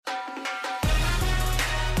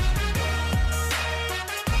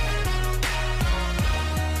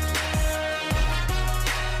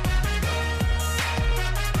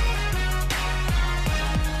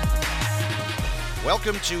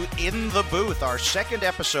Welcome to In the Booth, our second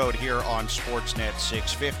episode here on Sportsnet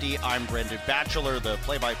 650. I'm Brendan Batchelor, the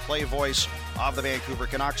play-by-play voice of the Vancouver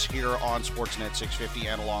Canucks here on Sportsnet 650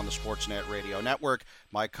 and along the Sportsnet Radio Network.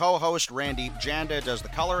 My co-host, Randeep Janda, does the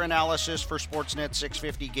color analysis for Sportsnet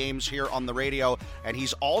 650 games here on the radio, and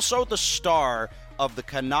he's also the star of the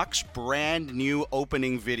Canucks' brand new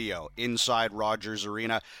opening video inside Rogers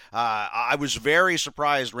Arena. I was very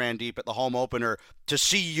surprised, Randeep, at the home opener to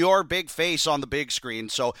see your big face on the big screen.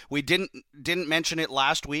 So we didn't mention it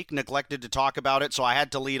last week, neglected to talk about it, so I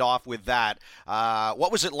had to lead off with that.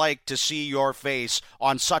 What was it like to see your face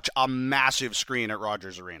on such a massive screen at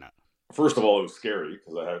Rogers Arena? First of all, it was scary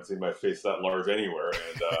because I haven't seen my face that large anywhere,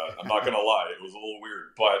 and I'm not going to lie, it was a little weird.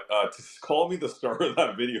 But to call me the star of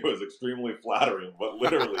that video is extremely flattering, but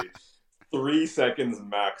literally 3 seconds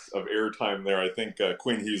max of airtime there. I think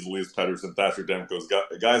Quinn Hughes, Elias Pettersson, Thatcher Demko's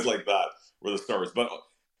guys like that were the stars. But,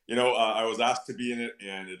 you know, I was asked to be in it,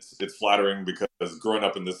 and it's flattering because growing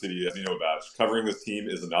up in this city, as you know, Batch, covering this team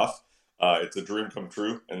is enough. It's a dream come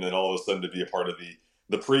true, and then all of a sudden to be a part of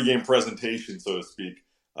the pregame presentation, so to speak.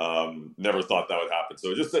 Never thought that would happen.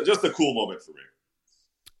 So just a cool moment for me.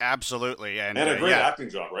 Absolutely. And a great acting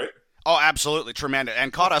job, right? Oh, absolutely. Tremendous.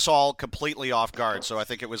 And caught us all completely off guard. So I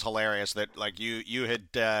think it was hilarious that like you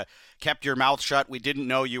had kept your mouth shut. We didn't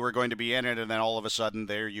know you were going to be in it. And then all of a sudden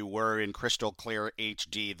there you were in crystal clear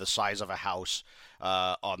HD, the size of a house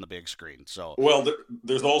on the big screen. So well,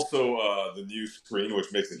 there's also the new screen,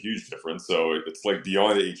 which makes a huge difference. So it's like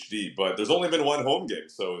beyond HD. But there's only been one home game.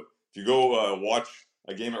 So if you go watch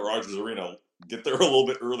a game at Rogers Arena, get there a little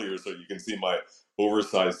bit earlier so you can see my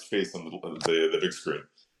oversized face on the big screen.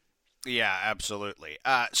 Yeah, absolutely.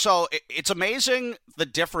 So it's amazing the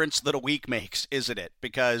difference that a week makes, isn't it?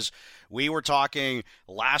 Because we were talking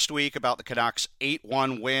last week about the Canucks'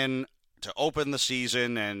 8-1 win to open the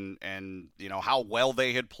season and you know how well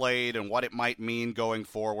they had played and what it might mean going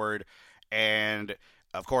forward. And,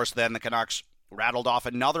 of course, then the Canucks rattled off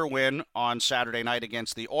another win on Saturday night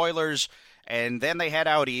against the Oilers. And then they head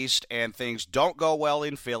out east, and things don't go well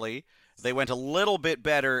in Philly. They went a little bit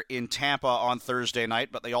better in Tampa on Thursday night,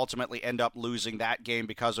 but they ultimately end up losing that game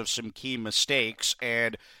because of some key mistakes.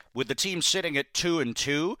 And with the team sitting at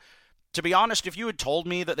 2-2, to be honest, if you had told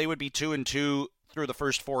me that they would be 2-2 through the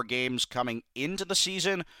first 4 games coming into the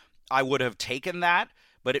season, I would have taken that.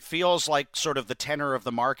 But it feels like sort of the tenor of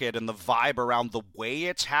the market and the vibe around the way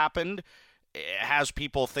it's happened has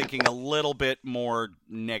people thinking a little bit more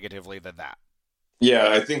negatively than that. Yeah,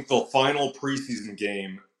 I think the final preseason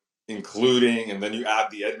game, including, and then you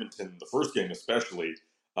add the Edmonton, the first game especially,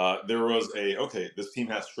 there was this team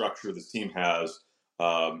has structure, this team has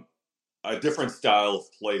a different style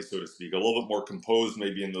of play, so to speak, a little bit more composed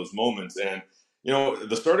maybe in those moments. And, you know,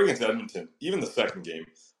 the start against Edmonton, even the second game,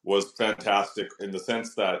 was fantastic in the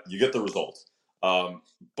sense that you get the results.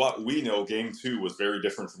 But we know game 2 was very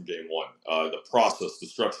different from game 1. The process, the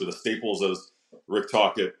structure, the staples, as Rick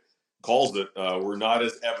Tocchet calls it, were not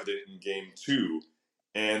as evident in game 2.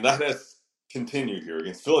 And that has continued here.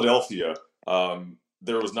 Against Philadelphia,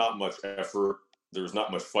 there was not much effort. There was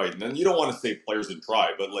not much fight. And then you don't want to say players didn't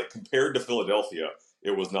try, but like compared to Philadelphia,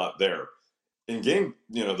 it was not there. In game,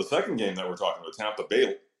 you know, the second game that we're talking about, Tampa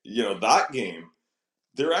Bay, you know, that game,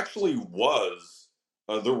 there actually was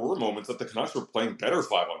there were moments that the Canucks were playing better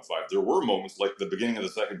 5-on-5. There were moments like the beginning of the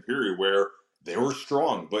second period where they were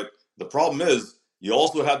strong. But the problem is you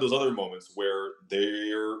also had those other moments where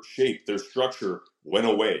their shape, their structure went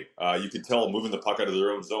away. You could tell moving the puck out of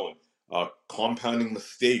their own zone, compounding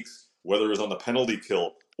mistakes, whether it was on the penalty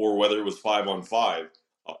kill or whether it was 5-on-5.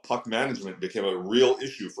 Puck management became a real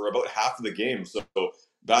issue for about half of the game. So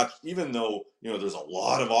that even though, you know, there's a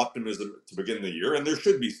lot of optimism to begin the year, and there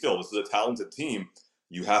should be still, this is a talented team,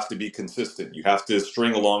 you have to be consistent. You have to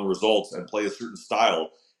string along results and play a certain style.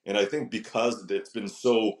 And I think because it's been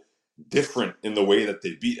so different in the way that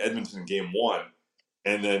they beat Edmonton in game 1,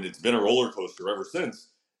 and then it's been a roller coaster ever since,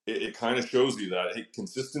 it kind of shows you that, hey,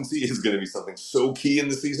 consistency is going to be something so key in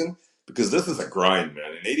the season, because this is a grind,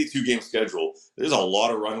 man. An 82-game schedule, there's a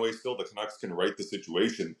lot of runway still. The Canucks can right the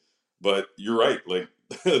situation. But you're right, like,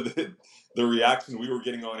 the reaction we were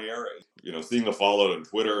getting on air, you know, seeing the fallout on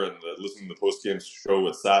Twitter and listening to the post-game show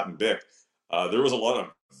with Sat and Bick, there was a lot of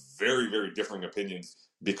very, very differing opinions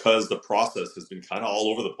because the process has been kind of all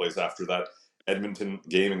over the place after that Edmonton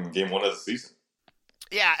game in game 1 of the season.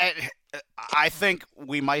 Yeah, I think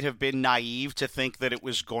we might have been naive to think that it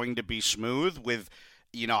was going to be smooth with,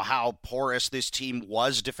 you know, how porous this team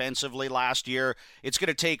was defensively last year. It's going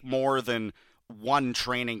to take more than one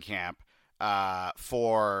training camp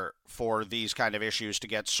for these kind of issues to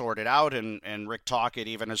get sorted out, and Rick Tocchet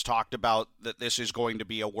even has talked about that this is going to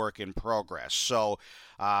be a work in progress. So,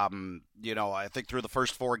 I think through the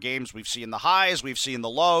first 4 games, we've seen the highs, we've seen the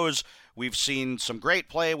lows, we've seen some great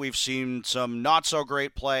play, we've seen some not so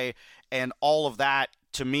great play, and all of that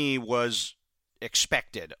to me was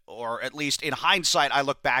expected, or at least in hindsight, I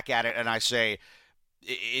look back at it and I say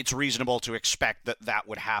it's reasonable to expect that that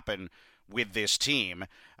would happen with this team.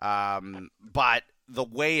 But the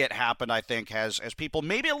way it happened, I think, has people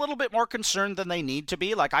maybe a little bit more concerned than they need to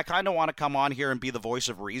be. Like, I kind of want to come on here and be the voice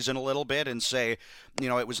of reason a little bit and say,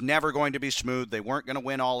 it was never going to be smooth. They weren't going to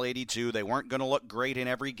win all 82. They weren't going to look great in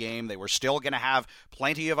every game. They were still going to have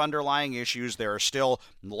plenty of underlying issues. There are still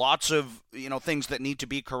lots of, things that need to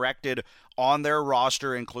be corrected on their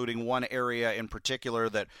roster, including one area in particular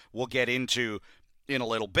that we'll get into in a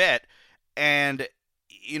little bit. And,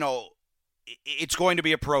 it's going to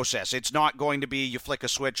be a process. It's not going to be you flick a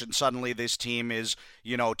switch and suddenly this team is,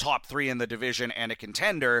 top 3 in the division and a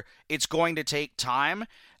contender. It's going to take time,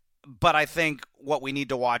 but I think what we need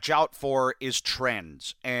to watch out for is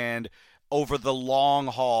trends, and over the long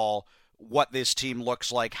haul, what this team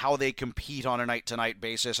looks like, how they compete on a night-to-night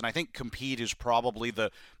basis. And I think compete is probably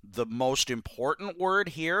the most important word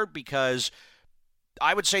here, because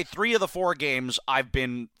I would say 3 of the 4 games I've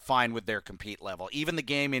been fine with their compete level. Even the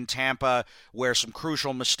game in Tampa where some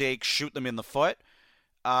crucial mistakes shoot them in the foot,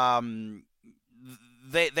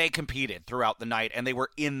 they competed throughout the night, and they were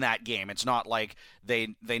in that game. It's not like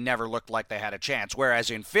they never looked like they had a chance. Whereas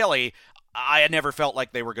in Philly, I had never felt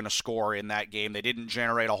like they were going to score in that game. They didn't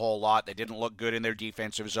generate a whole lot. They didn't look good in their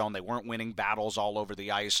defensive zone. They weren't winning battles all over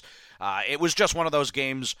the ice. It was just one of those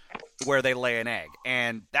games where they lay an egg,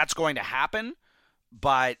 and that's going to happen.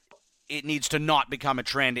 But it needs to not become a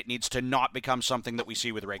trend. It needs to not become something that we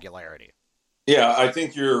see with regularity. Yeah, I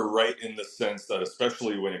think you're right in the sense that,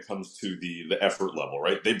 especially when it comes to the effort level,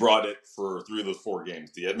 right? They brought it for 3 of those 4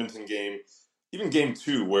 games. The Edmonton game, even game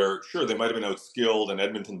 2, where sure they might have been outskilled and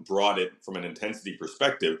Edmonton brought it from an intensity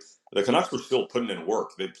perspective. The Canucks were still putting in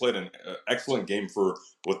work. They played an excellent game for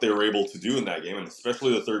what they were able to do in that game, and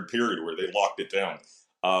especially the third period where they locked it down.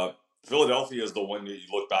 Philadelphia is the one that you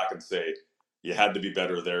look back and say, you had to be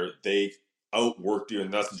better there. They outworked you,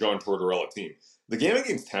 and that's the John Tortorella team. The game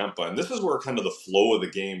against Tampa, and this is where kind of the flow of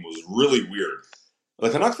the game was really weird.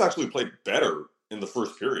 The Canucks actually played better in the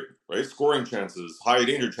first period, right? Scoring chances, high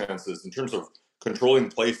danger chances in terms of controlling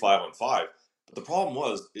play 5-on-5. But the problem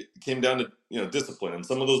was it came down to discipline, and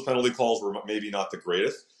some of those penalty calls were maybe not the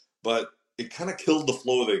greatest, but it kind of killed the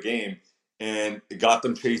flow of the game, and it got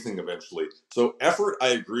them chasing eventually. So effort, I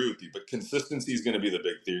agree with you, but consistency is going to be the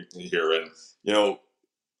big thing here. And,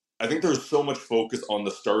 I think there's so much focus on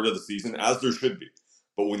the start of the season, as there should be.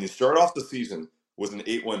 But when you start off the season with an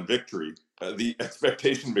 8-1 victory, the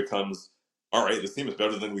expectation becomes, all right, this team is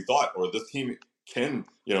better than we thought, or this team can,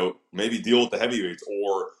 maybe deal with the heavyweights,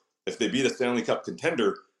 or if they beat a Stanley Cup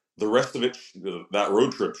contender, the rest of it, that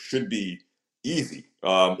road trip should be easy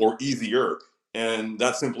or easier. And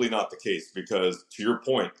that's simply not the case, because to your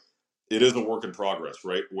point, it is a work in progress,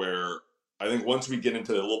 right? Where I think once we get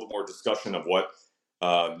into a little bit more discussion of what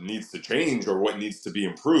needs to change or what needs to be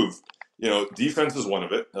improved, defense is one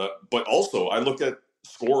of it. But also, I look at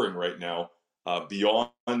scoring right now beyond,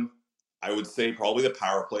 I would say, probably the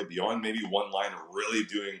power play, beyond maybe one line really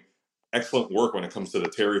doing excellent work when it comes to the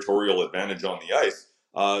territorial advantage on the ice.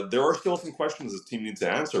 There are still some questions this team needs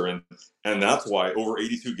to answer, and that's why over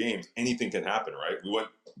 82 games, anything can happen, right? We went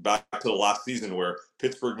back to the last season where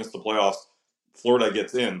Pittsburgh missed the playoffs, Florida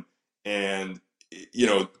gets in, and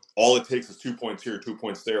all it takes is 2 points here, 2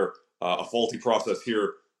 points there, a faulty process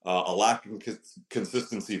here, a lack of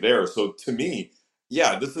consistency there. So to me,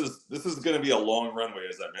 yeah, this is going to be a long runway,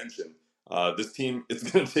 as I mentioned. This team,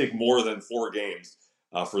 it's going to take more than 4 games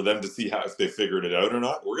for them to see if they figured it out or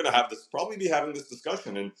not. We're going to probably be having this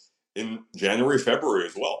discussion in January, February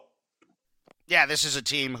as well. Yeah, this is a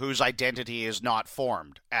team whose identity is not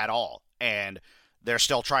formed at all, and they're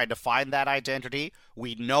still trying to find that identity.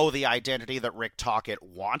 We know the identity that Rick Tocchet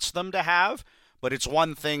wants them to have, but it's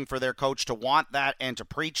one thing for their coach to want that and to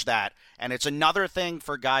preach that, and it's another thing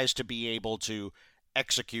for guys to be able to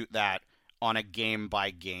execute that on a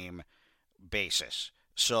game-by-game basis.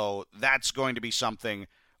 So that's going to be something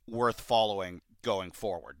worth following going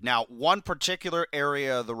forward. Now, one particular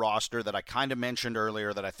area of the roster that I kind of mentioned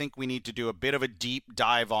earlier that I think we need to do a bit of a deep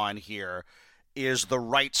dive on here is the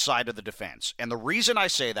right side of the defense. And the reason I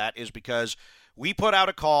say that is because we put out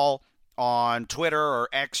a call on Twitter or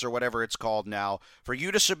X or whatever it's called now for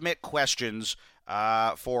you to submit questions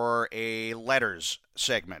for a letters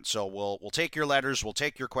segment. So we'll take your letters, we'll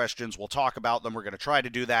take your questions, we'll talk about them. We're going to try to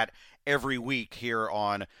do that every week here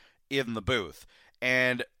on In the Booth.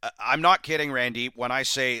 And I'm not kidding, Randy, when I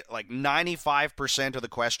say like 95% of the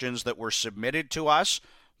questions that were submitted to us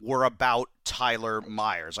were about Tyler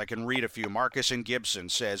Myers. I can read a few. Marcus and Gibson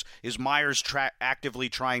says, is Myers actively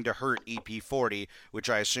trying to hurt EP40, which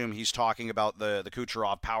I assume he's talking about the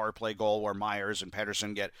Kucherov power play goal where Myers and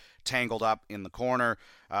Pedersen get tangled up in the corner.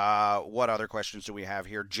 What other questions do we have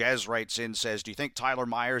here? Jez writes in, says, do you think Tyler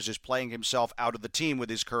Myers is playing himself out of the team with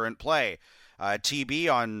his current play?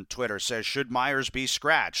 TB on Twitter says, should Myers be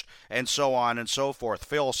scratched? And so on and so forth.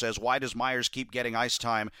 Phil says, why does Myers keep getting ice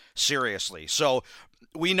time? Seriously. So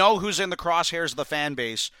we know who's in the crosshairs of the fan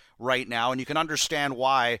base right now, and you can understand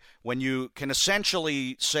why when you can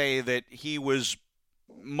essentially say that he was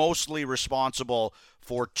mostly responsible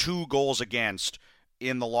for 2 goals against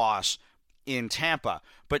in the loss in Tampa.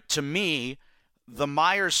 But to me, the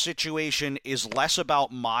Myers situation is less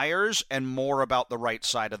about Myers and more about the right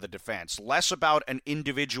side of the defense. Less about an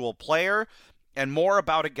individual player and more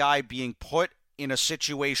about a guy being put in a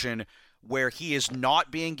situation where he is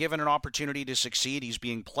not being given an opportunity to succeed. He's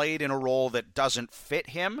being played in a role that doesn't fit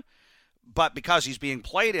him. But because he's being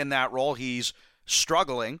played in that role, he's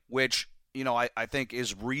struggling, which, I think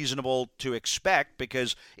is reasonable to expect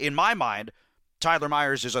because in my mind, Tyler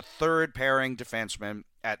Myers is a third pairing defenseman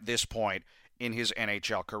at this point in his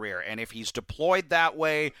NHL career. And if he's deployed that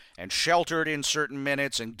way and sheltered in certain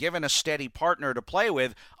minutes and given a steady partner to play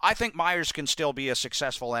with, I think Myers can still be a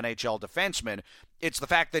successful NHL defenseman. It's the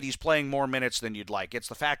fact that he's playing more minutes than you'd like. It's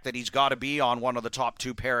the fact that he's got to be on one of the top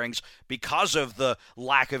 2 pairings because of the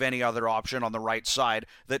lack of any other option on the right side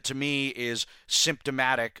that to me is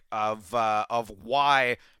symptomatic of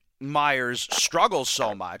why Myers struggles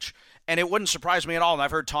so much. And it wouldn't surprise me at all, and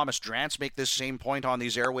I've heard Thomas Drance make this same point on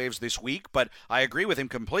these airwaves this week, but I agree with him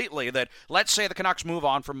completely that let's say the Canucks move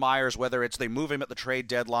on from Myers, whether it's they move him at the trade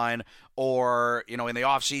deadline or, in the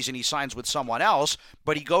offseason he signs with someone else,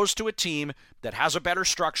 but he goes to a team that has a better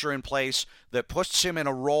structure in place, that puts him in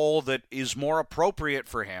a role that is more appropriate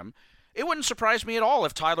for him. It wouldn't surprise me at all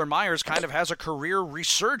if Tyler Myers kind of has a career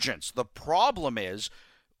resurgence. The problem is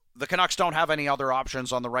the Canucks don't have any other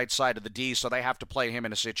options on the right side of the D, so they have to play him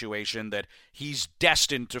in a situation that he's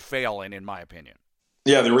destined to fail in my opinion.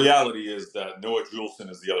 Yeah, the reality is that Noah Juleson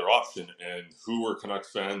is the other option, and who were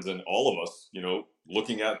Canucks fans and all of us,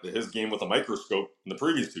 looking at his game with a microscope in the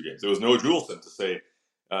previous 2 games. It was Noah Juleson to say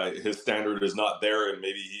his standard is not there, and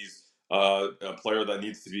maybe he's a player that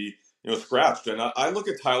needs to be, scratched. And I look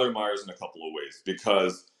at Tyler Myers in a couple of ways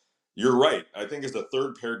because you're right. I think as a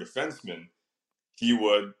third pair defenseman, he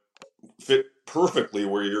would fit perfectly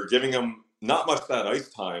where you're giving him not much that ice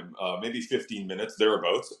time, maybe 15 minutes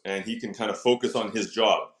thereabouts, and he can kind of focus on his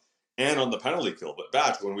job and on the penalty kill. But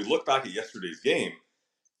Batch, when we look back at yesterday's game,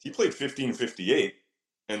 he played 15-58,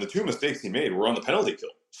 and the 2 mistakes he made were on the penalty kill.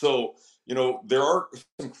 So, there are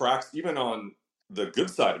some cracks even on the good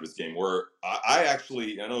side of his game where I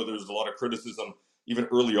know there's a lot of criticism even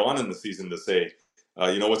early on in the season to say,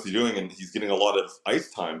 what's he doing? And he's getting a lot of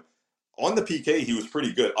ice time. On the PK, he was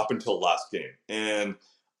pretty good up until last game. And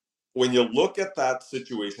when you look at that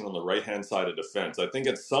situation on the right-hand side of defense, I think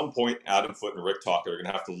at some point Adam Foote and Rick Tocchet are going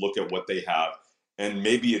to have to look at what they have and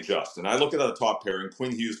maybe adjust. And I look at the top pairing,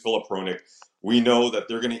 Quinn Hughes, Philip Hronik. We know that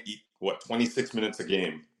they're going to eat, 26 minutes a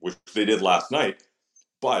game, which they did last night.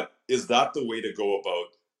 But is that the way to go about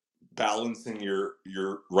balancing your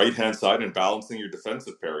right-hand side and balancing your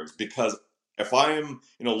defensive pairings? Because if I am,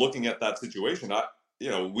 looking at that situation,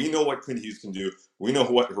 we know what Quinn Hughes can do. We know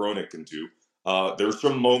what Hronik can do. There's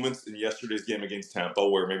some moments in yesterday's game against Tampa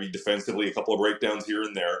where maybe defensively a couple of breakdowns here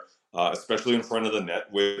and there, especially in front of the net,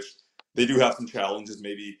 which they do have some challenges,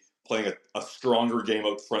 maybe playing a stronger game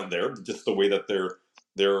out front there, just the way that their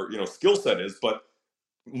skill set is. But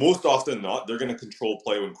most often than not, they're going to control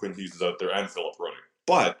play when Quinn Hughes is out there and Philip Hronik.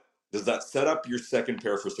 But does that set up your second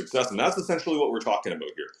pair for success? And that's essentially what we're talking about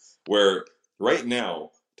here, where right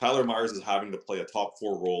now Tyler Myers is having to play a top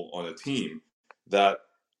 4 role on a team that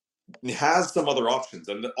has some other options.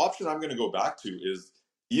 And the option I'm going to go back to is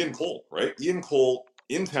Ian Cole, right? Ian Cole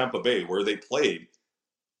in Tampa Bay, where they played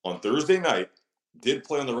on Thursday night, did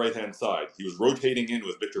play on the right-hand side. He was rotating in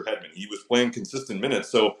with Victor Hedman. He was playing consistent minutes.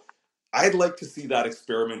 So I'd like to see that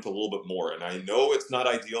experiment a little bit more. And I know it's not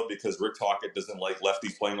ideal because Rick Tocchet doesn't like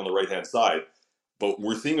lefties playing on the right-hand side, but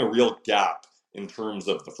we're seeing a real gap in terms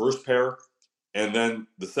of the first pair and then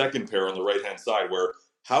the second pair on the right-hand side, where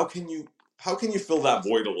how can you fill that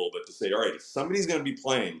void a little bit to say, all right, if somebody's going to be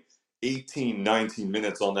playing 18, 19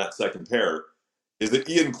 minutes on that second pair, is it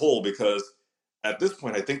Ian Cole? Because at this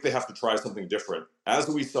point, I think they have to try something different. As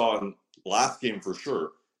we saw in last game for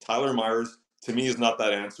sure, Tyler Myers, to me, is not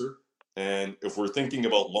that answer. And if we're thinking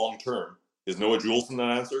about long term, is Noah Juleson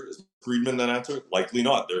that answer? Is Friedman that answer? Likely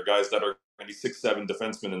not. There are guys that are 96-7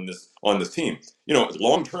 defensemen on this team.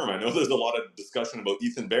 Long term, I know there's a lot of discussion about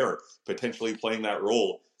Ethan Bear potentially playing that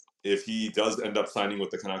role if he does end up signing with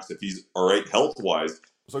the Canucks, if he's all right health wise.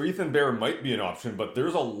 So Ethan Bear might be an option, but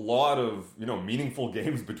there's a lot of meaningful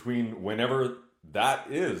games between whenever that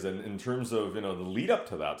is, and in terms of the lead up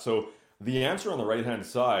to that. So the answer on the right hand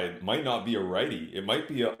side might not be a righty. It might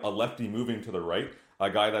be a lefty moving to the right, a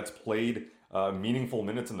guy that's played meaningful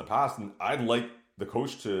minutes in the past. And I'd like the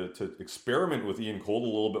coach to experiment with Ian Cole a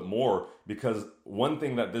little bit more, because one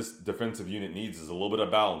thing that this defensive unit needs is a little bit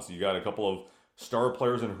of balance. You got a couple of star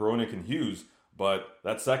players in Hronek and Hughes, but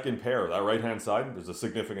that second pair, that right hand side, there's a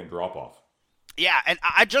significant drop off. Yeah, and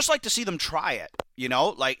I'd just like to see them try it.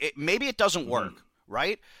 Maybe it doesn't work,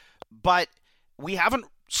 right? But we haven't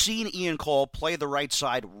seen Ian Cole play the right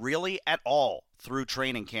side really at all through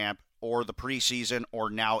training camp or the preseason or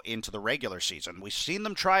now into the regular season. We've seen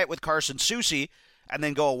them try it with Carson Soucy and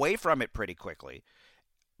then go away from it pretty quickly,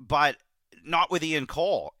 but not with Ian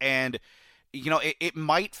Cole. And it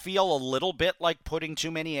might feel a little bit like putting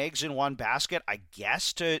too many eggs in one basket, I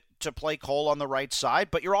guess, to play Cole on the right side,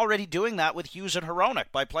 but you're already doing that with Hughes and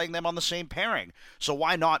Hronek by playing them on the same pairing. So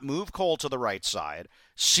why not move Cole to the right side,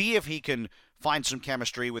 see if he can find some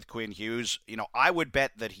chemistry with Quinn Hughes? I would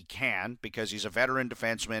bet that he can, because he's a veteran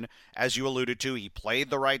defenseman. As you alluded to, he played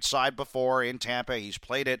the right side before in Tampa. He's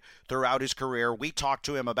played it throughout his career. We talked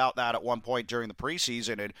to him about that at one point during the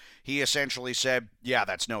preseason, and he essentially said, yeah,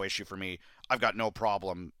 that's no issue for me. I've got no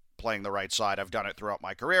problem playing the right side. I've done it throughout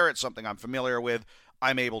my career. It's something I'm familiar with.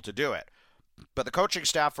 I'm able to do it. But the coaching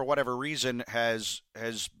staff, for whatever reason, has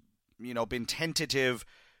been tentative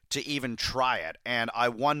to even try it. And I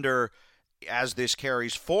wonder, as this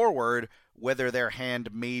carries forward, whether their hand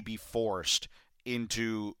may be forced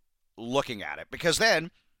into looking at it. Because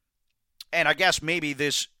then, and I guess maybe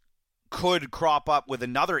this could crop up with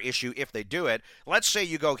another issue if they do it. Let's say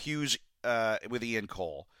you go Hughes with Ian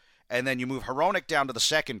Cole, and then you move Hronek down to the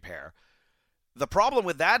second pair. The problem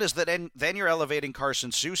with that is that then you're elevating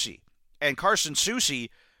Carson Soucy. And Carson Soucy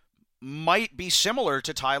might be similar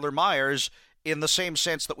to Tyler Myers in the same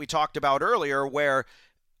sense that we talked about earlier, where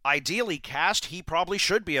ideally cast, he probably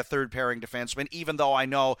should be a third pairing defenseman, even though I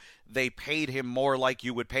know they paid him more like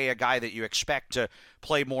you would pay a guy that you expect to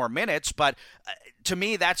play more minutes. But to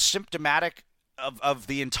me, that's symptomatic of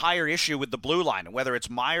the entire issue with the blue line, whether it's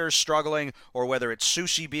Myers struggling or whether it's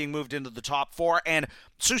Soucy being moved into the top four. And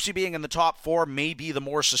Soucy being in the top four may be the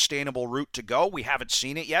more sustainable route to go. We haven't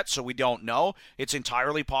seen it yet, so we don't know. It's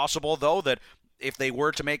entirely possible, though, that if they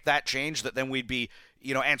were to make that change, that then we'd be,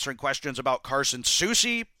 answering questions about Carson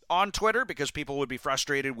Soucy on Twitter, because people would be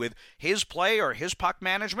frustrated with his play or his puck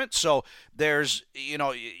management. So there's,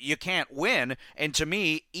 you can't win. And to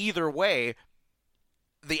me, either way,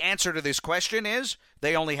 the answer to this question is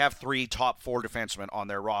they only have 3 top 4 defensemen on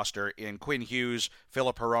their roster in Quinn Hughes,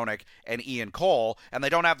 Philip Hronek, and Ian Cole, and they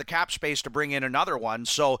don't have the cap space to bring in another one,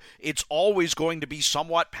 so it's always going to be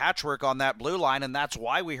somewhat patchwork on that blue line, and that's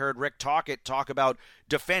why we heard Rick Tocchet talk about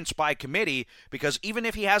defense by committee, because even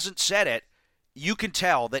if he hasn't said it, you can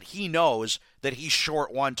tell that he knows that he's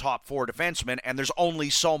short 1 top 4 defenseman, and there's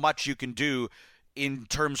only so much you can do in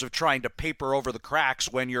terms of trying to paper over the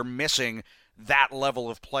cracks when you're missing that level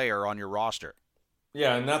of player on your roster.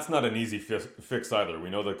 Yeah, and that's not an easy fix either.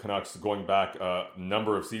 We know the Canucks, going back a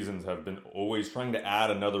number of seasons, have been always trying to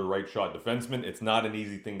add another right shot defenseman. It's not an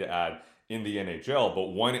easy thing to add in the NHL, but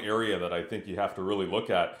one area that I think you have to really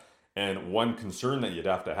look at, and one concern that you'd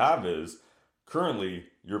have to have, is currently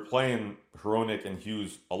you're playing Hronek and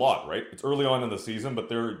Hughes a lot, right? It's early on in the season, but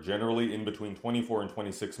they're generally in between 24 and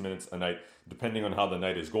 26 minutes a night, depending on how the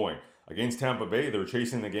night is going. Against Tampa Bay, they're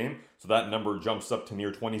chasing the game, so that number jumps up to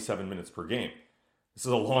near 27 minutes per game. This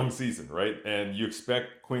is a long season, right? And you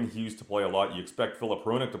expect Quinn Hughes to play a lot, you expect Philip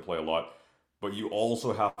Hronek to play a lot, but you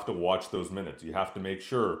also have to watch those minutes. You have to make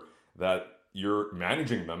sure that you're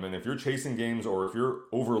managing them, and if you're chasing games or if you're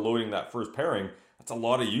overloading that first pairing, that's a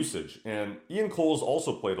lot of usage. And Ian Cole's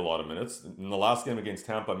also played a lot of minutes. In the last game against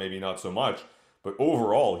Tampa, maybe not so much, but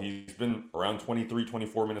overall, he's been around 23,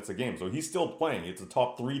 24 minutes a game. So he's still playing. It's a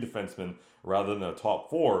top 3 defenseman rather than a top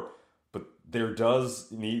 4. But there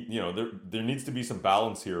does need, there needs to be some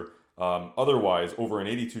balance here. Otherwise, over an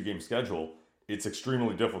 82-game schedule, it's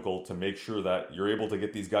extremely difficult to make sure that you're able to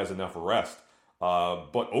get these guys enough rest.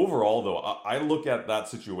 But overall, though, I look at that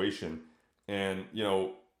situation and,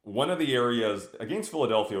 one of the areas against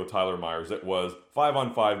Philadelphia with Tyler Myers, it was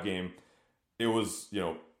 5-on-5 game. it was,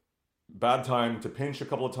 bad time to pinch a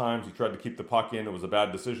couple of times. He tried to keep the puck in. It was a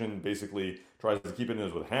bad decision. Basically, tries to keep it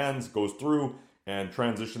in with hands, goes through, and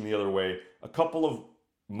transition the other way. A couple of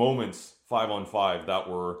moments 5-on-5 that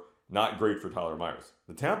were not great for Tyler Myers.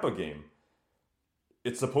 The Tampa game,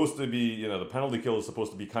 it's supposed to be, the penalty kill is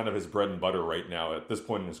supposed to be kind of his bread and butter right now at this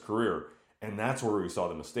point in his career. And that's where we saw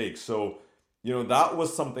the mistakes. So, that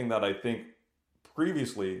was something that I think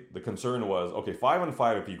previously the concern was, okay,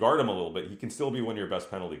 5-on-5, if you guard him a little bit, he can still be one of your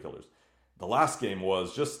best penalty killers. The last game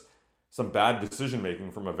was just some bad decision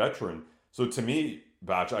making from a veteran. So to me,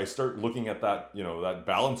 Batch, I start looking at that, that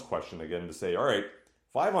balance question again to say, all right,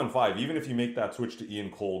 5-on-5, even if you make that switch to Ian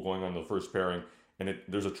Cole going on the first pairing, and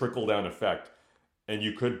there's a trickle down effect, and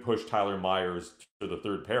you could push Tyler Myers to the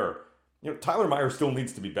third pair. Tyler Myers still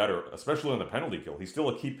needs to be better, especially on the penalty kill. He's still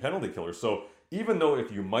a key penalty killer. So even though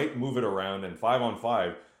if you might move it around and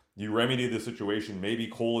 5-on-5, you remedy the situation. Maybe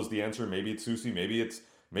Cole is the answer. Maybe it's Susie. Maybe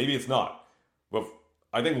it's not. But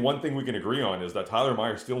I think one thing we can agree on is that Tyler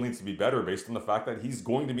Myers still needs to be better based on the fact that he's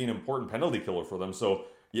going to be an important penalty killer for them. So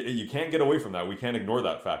you can't get away from that. We can't ignore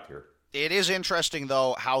that fact here. It is interesting,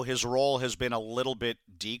 though, how his role has been a little bit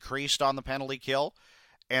decreased on the penalty kill.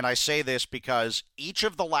 And I say this because each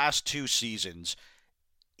of the last 2 seasons,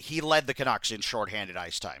 he led the Canucks in shorthanded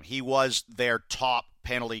ice time. He was their top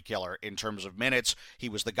penalty killer in terms of minutes. He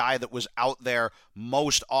was the guy that was out there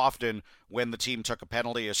most often when the team took a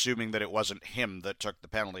penalty, assuming that it wasn't him that took the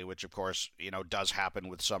penalty, which, of course, does happen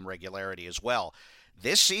with some regularity as well.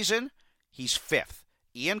 This season, he's 5th.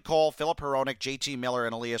 Ian Cole, Philip Hronek, JT Miller,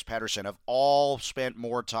 and Elias Pettersson have all spent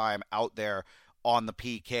more time out there on the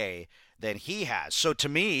PK than he has. So to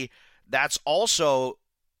me, that's also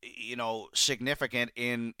significant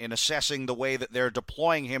in assessing the way that they're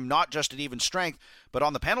deploying him, not just at even strength, but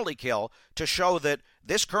on the penalty kill, to show that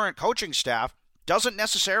this current coaching staff doesn't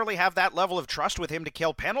necessarily have that level of trust with him to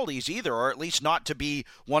kill penalties either, or at least not to be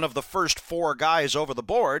one of the first 4 guys over the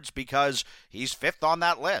boards, because he's 5th on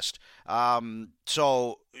that list.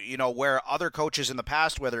 So, where other coaches in the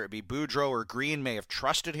past, whether it be Boudreau or Green, may have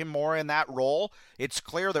trusted him more in that role, it's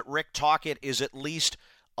clear that Rick Tocchet is at least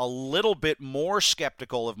a little bit more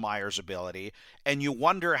skeptical of Myers' ability, and you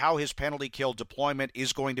wonder how his penalty kill deployment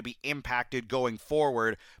is going to be impacted going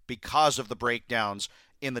forward because of the breakdowns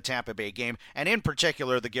in the Tampa Bay game, and in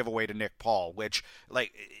particular the giveaway to Nick Paul, which,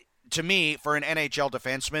 to me, for an NHL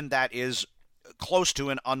defenseman, that is close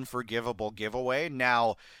to an unforgivable giveaway.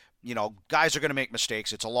 Now, guys are going to make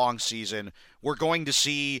mistakes. It's a long season. We're going to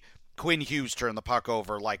see Quinn Hughes turn the puck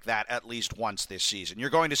over like that at least once this season.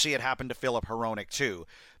 You're going to see it happen to Philip Hronek too.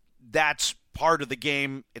 That's part of the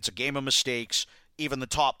game. It's a game of mistakes. Even the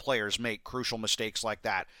top players make crucial mistakes like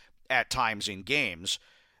that at times in games.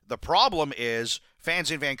 The problem is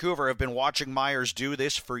fans in Vancouver have been watching Myers do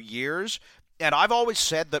this for years, and I've always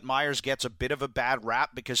said that Myers gets a bit of a bad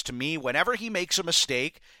rap because, to me, whenever he makes a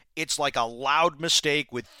mistake, it's like a loud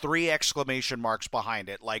mistake with 3 exclamation marks behind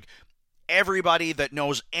it. Like, everybody that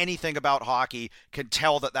knows anything about hockey can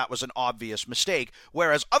tell that that was an obvious mistake,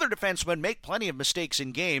 whereas other defensemen make plenty of mistakes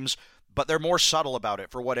in games, but they're more subtle about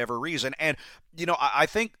it for whatever reason. And, I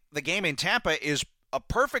think the game in Tampa is a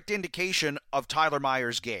perfect indication of Tyler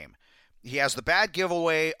Myers' game. He has the bad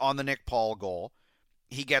giveaway on the Nick Paul goal.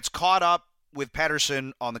 He gets caught up with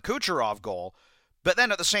Pettersson on the Kucherov goal. But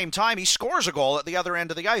then at the same time, he scores a goal at the other end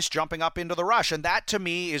of the ice, jumping up into the rush. And that, to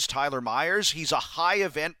me, is Tyler Myers. He's a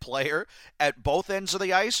high-event player at both ends of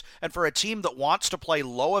the ice. And for a team that wants to play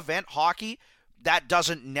low-event hockey, that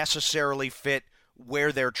doesn't necessarily fit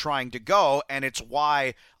where they're trying to go. And it's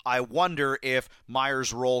why I wonder if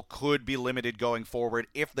Myers' role could be limited going forward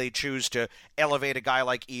if they choose to elevate a guy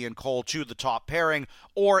like Ian Cole to the top pairing,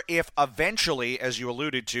 or if eventually, as you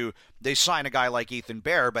alluded to, they sign a guy like Ethan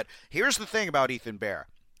Bear. But here's the thing about Ethan Bear.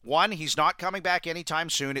 One, he's not coming back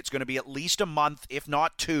anytime soon. It's going to be at least a month, if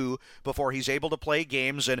not 2, before he's able to play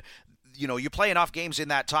games. And you play enough games in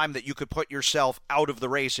that time that you could put yourself out of the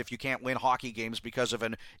race if you can't win hockey games because of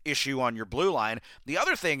an issue on your blue line. The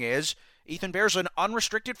other thing is, Ethan Bear's an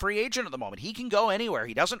unrestricted free agent at the moment. He can go anywhere.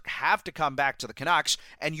 He doesn't have to come back to the Canucks,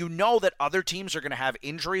 and you know that other teams are going to have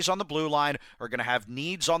injuries on the blue line, are going to have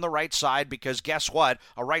needs on the right side, because guess what?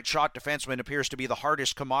 A right-shot defenseman appears to be the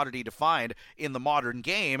hardest commodity to find in the modern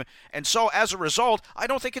game, and so as a result, I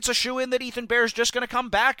don't think it's a shoo-in that Ethan Bear's just going to come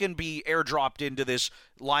back and be airdropped into this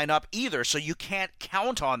lineup either, so you can't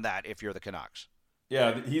count on that if you're the Canucks.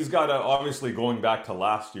 Yeah, he's got obviously, going back to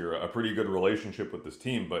last year, a pretty good relationship with this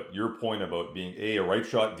team. But your point about being a right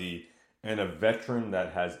shot D and a veteran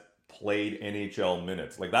that has played NHL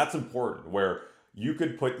minutes, that's important. Where you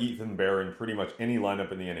could put Ethan Bear in pretty much any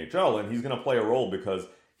lineup in the NHL, and he's going to play a role because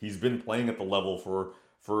he's been playing at the level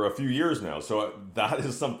for a few years now. So that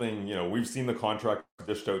is something, we've seen the contract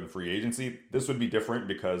dished out in free agency. This would be different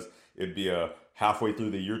because it'd be a halfway through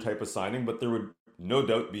the year type of signing, but there would no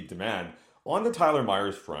doubt be demand. On the Tyler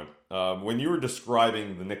Myers front, when you were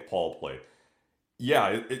describing the Nick Paul play,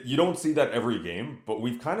 yeah, you don't see that every game, but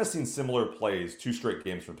we've kind of seen similar plays 2 straight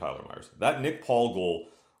games from Tyler Myers. That Nick Paul goal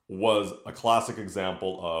was a classic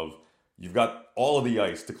example of you've got all of the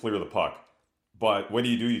ice to clear the puck, but what do?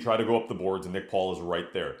 You try to go up the boards, and Nick Paul is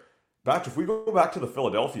right there. If we go back to the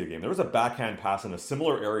Philadelphia game, there was a backhand pass in a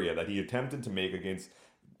similar area that he attempted to make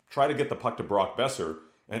try to get the puck to Brock Besser,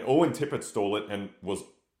 and Owen Tippett stole it and was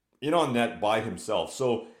in on net by himself.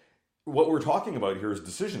 So what we're talking about here is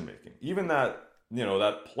decision making. Even that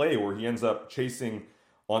play where he ends up chasing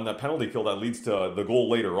on that penalty kill that leads to the goal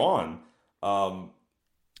later on.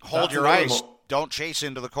 Hold your ice. Don't chase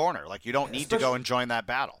into the corner. Like, you don't need to go and join that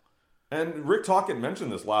battle. And Rick Tocchet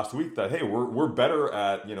mentioned this last week that, hey, we're better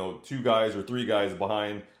at, 2 guys or 3 guys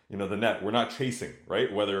behind, the net. We're not chasing,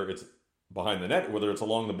 right? Whether it's behind the net, whether it's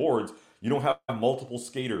along the boards, you don't have multiple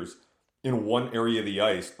skaters in one area of the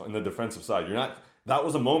ice on the defensive side. That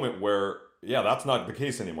was a moment where, that's not the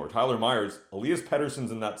case anymore. Tyler Myers, Elias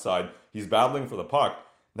Pettersson's in that side. He's battling for the puck.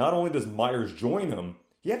 Not only does Myers join him,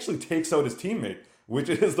 he actually takes out his teammate, which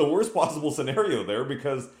is the worst possible scenario there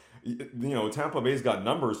because, Tampa Bay's got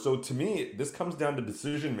numbers. So to me, this comes down to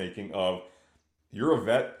decision making of you're a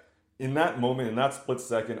vet. In that moment, in that split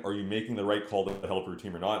second, are you making the right call to help your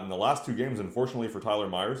team or not? In the last 2 games, unfortunately for Tyler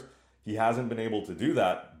Myers, he hasn't been able to do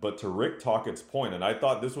that. But to Rick Tocchet's point, and I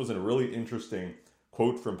thought this was a really interesting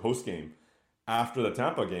quote from postgame after the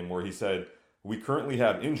Tampa game where he said, we currently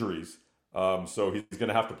have injuries, so he's going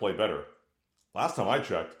to have to play better. Last time I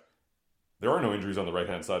checked, there are no injuries on the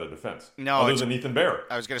right-hand side of defense. No, other than Ethan Bear.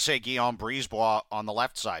 I was going to say Guillaume Brisebois on the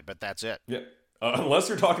left side, but that's it. Yeah, unless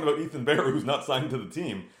you're talking about Ethan Bear, who's not signed to the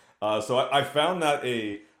team. So I found that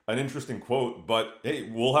an interesting quote, but hey,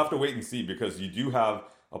 we'll have to wait and see because you do have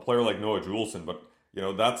a player like Noah Juulsen, but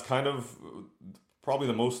that's kind of probably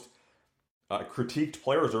the most critiqued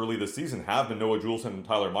players early this season have been Noah Juulsen and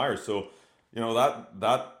Tyler Myers. So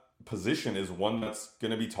that position is one that's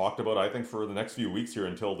going to be talked about, I think, for the next few weeks here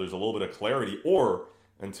until there's a little bit of clarity or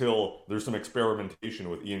until there's some experimentation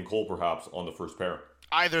with Ian Cole perhaps on the first pair.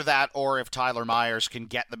 Either that or if Tyler Myers can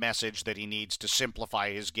get the message that he needs to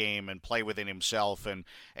simplify his game and play within himself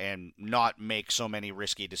and not make so many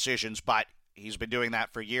risky decisions. But he's been doing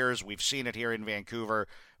that for years. We've seen it here in Vancouver.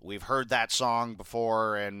 We've heard that song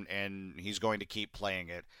before, and he's going to keep playing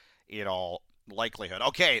it in all likelihood.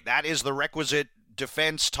 Okay, that is the requisite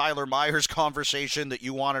defense Tyler Myers conversation that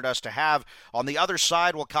you wanted us to have. On the other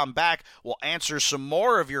side, we'll come back, we'll answer some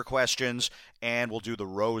more of your questions, and we'll do the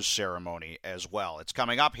rose ceremony as well. It's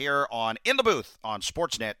coming up here on In the Booth on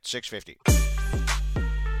Sportsnet 650.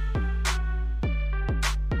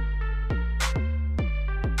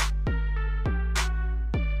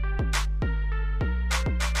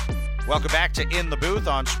 Welcome back to In the Booth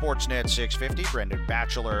on Sportsnet 650. Brendan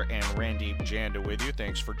Batchelor and Randeep Janda with you.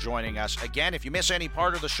 Thanks for joining us again. If you miss any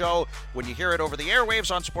part of the show, when you hear it over the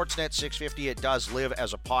airwaves on Sportsnet 650, it does live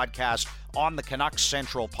as a podcast on the Canucks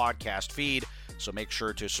Central podcast feed. So make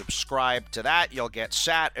sure to subscribe to that. You'll get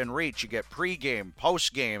Sat and Reach. You get pregame,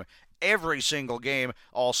 postgame, every single game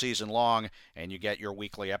all season long, and you get your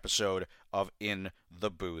weekly episode of In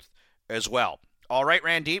the Booth as well. All right,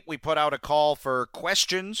 Randeep, we put out a call for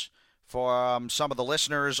questions from some of the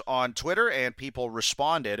listeners on Twitter, and people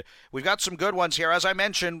responded. We've got some good ones here. As I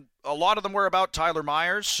mentioned, a lot of them were about Tyler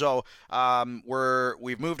Myers, so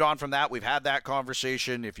we've moved on from that. We've had that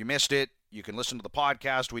conversation. If you missed it, you can listen to the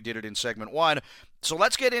podcast. We did it in segment 1. So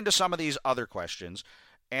let's get into some of these other questions,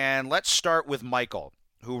 and let's start with Michael,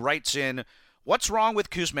 who writes in, what's wrong with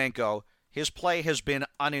Kuzmenko? His play has been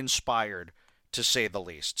uninspired, to say the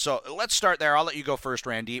least. So let's start there. I'll let you go first,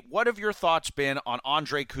 Randy. What have your thoughts been on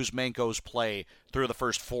Andrei Kuzmenko's play through the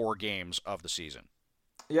first 4 games of the season?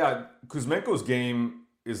 Yeah, Kuzmenko's game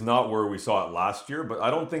is not where we saw it last year, but I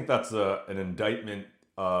don't think that's an indictment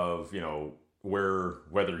of,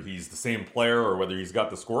 whether he's the same player or whether he's got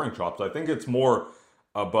the scoring chops. I think it's more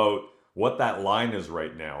about what that line is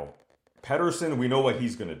right now. Pettersson, we know what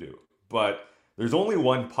he's going to do, but there's only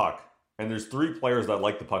one puck. And there's 3 players that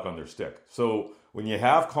like the puck on their stick. So when you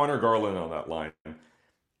have Connor Garland on that line,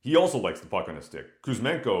 he also likes the puck on his stick.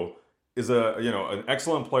 Kuzmenko is an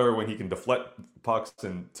excellent player when he can deflect pucks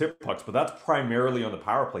and tip pucks, but that's primarily on the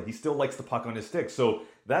power play. He still likes the puck on his stick. So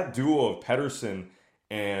that duo of Pettersson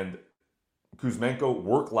and Kuzmenko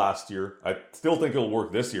worked last year. I still think it'll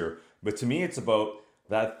work this year. But to me, it's about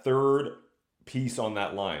that third piece on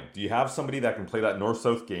that line? Do you have somebody that can play that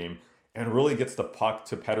north-south game and really gets the puck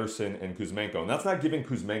to Pedersen and Kuzmenko? And that's not giving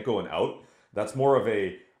Kuzmenko an out. That's more of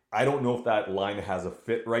a, I don't know if that line has a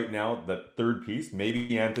fit right now, that third piece.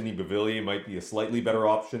 Maybe Anthony Beauvillier might be a slightly better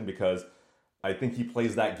option because I think he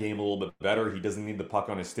plays that game a little bit better. He doesn't need the puck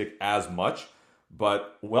on his stick as much.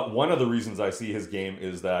 But one of the reasons I see his game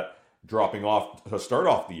is that dropping off to start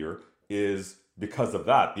off the year is because of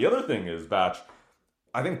that. The other thing is, Batch,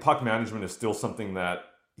 I think puck management is still something that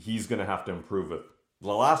he's going to have to improve with. The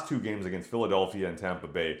last two games against Philadelphia and Tampa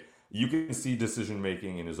Bay, you can see decision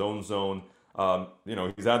making in his own zone.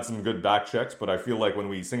 He's had some good back checks, but I feel like when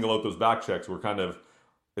we single out those back checks,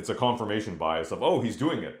 it's a confirmation bias of, oh, he's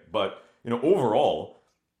doing it. But, overall,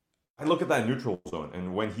 I look at that neutral zone,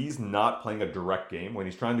 and when he's not playing a direct game, when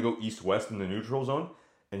he's trying to go east-west in the neutral zone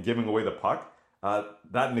and giving away the puck,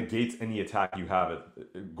 that negates any attack you have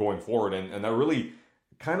going forward, and that really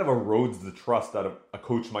kind of erodes the trust that a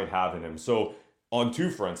coach might have in him. So on two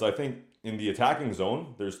fronts, I think in the attacking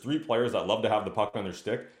zone, there's three players that love to have the puck on their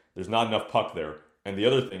stick. There's not enough puck there. And the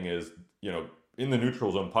other thing is, in the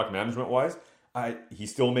neutral zone, puck management-wise,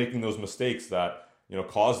 he's still making those mistakes that,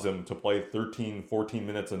 caused him to play 13, 14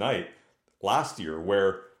 minutes a night last year,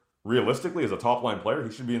 where realistically, as a top-line player, he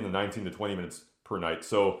should be in the 19 to 20 minutes per night.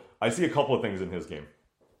 So I see a couple of things in his game.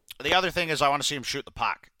 The other thing is I want to see him shoot the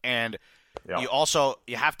puck. And you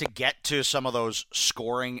have to get to some of those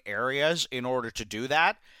scoring areas in order to do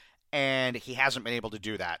that. And he hasn't been able to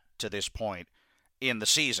do that to this point in the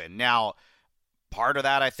season. Now, part of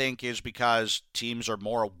that, I think, is because teams are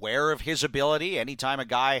more aware of his ability. Anytime a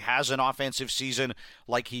guy has an offensive season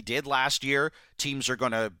like he did last year, teams are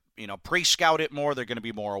going to pre-scout it more. They're going to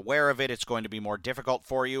be more aware of it. It's going to be more difficult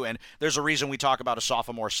for you. And there's a reason we talk about a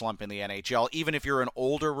sophomore slump in the NHL. Even if you're an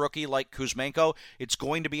older rookie like Kuzmenko, it's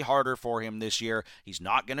going to be harder for him this year. He's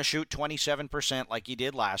not going to shoot 27% like he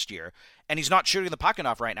did last year. And he's not shooting the puck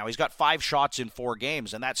enough right now. He's got 5 shots in 4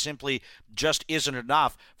 games, and that simply just isn't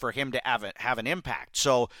enough for him to have an impact.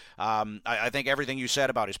 So I think everything you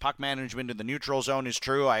said about his puck management in the neutral zone is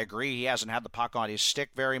true. I agree. He hasn't had the puck on his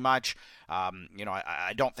stick very much.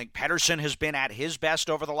 I don't think Pedersen has been at his best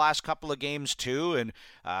over the last couple of games too, and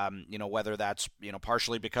whether that's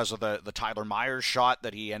partially because of the Tyler Myers shot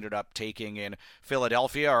that he ended up taking in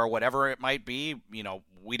Philadelphia or whatever it might be,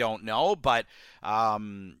 we don't know. But I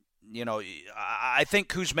think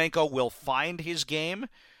Kuzmenko will find his game,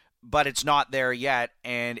 but it's not there yet,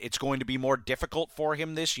 and it's going to be more difficult for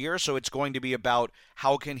him this year. So it's going to be about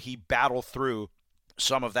how can he battle through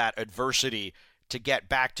some of that adversity to get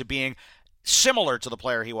back to being similar to the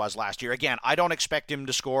player he was last year. Again, I don't expect him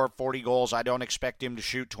to score 40 goals. I don't expect him to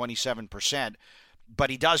shoot 27%, but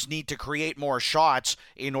he does need to create more shots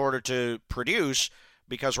in order to produce,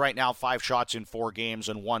 because right now 5 shots in 4 games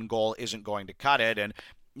and 1 goal isn't going to cut it. And,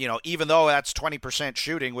 even though that's 20%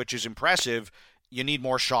 shooting, which is impressive, you need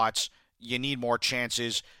more shots. You need more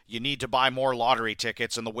chances. You need to buy more lottery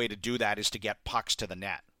tickets, and the way to do that is to get pucks to the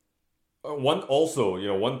net.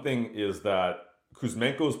 One thing is that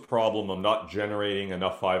Kuzmenko's problem of not generating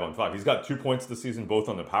enough 5-on-5. He's got 2 points this season, both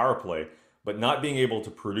on the power play, but not being able to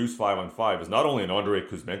produce 5-on-5 is not only an Andrei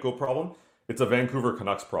Kuzmenko problem, it's a Vancouver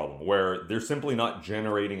Canucks problem, where they're simply not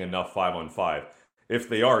generating enough 5-on-5. If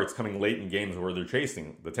they are, it's coming late in games where they're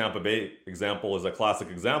chasing. The Tampa Bay example is a classic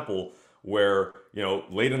example where,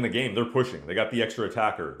 late in the game, they're pushing. They got the extra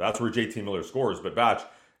attacker. That's where JT Miller scores. But Batch,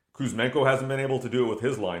 Kuzmenko hasn't been able to do it with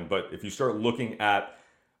his line, but if you start looking at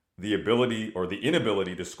the ability or the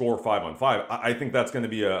inability to score 5-on-5, I think that's going to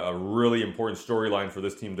be a really important storyline for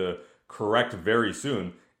this team to correct very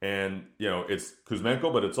soon. And, it's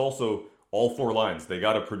Kuzmenko, but it's also all 4 lines. They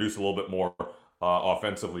got to produce a little bit more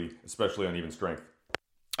offensively, especially on even strength.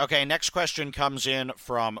 Okay, next question comes in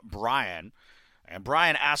from Brian. And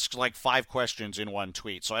Brian asks like 5 questions in one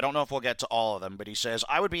tweet, so I don't know if we'll get to all of them, but he says,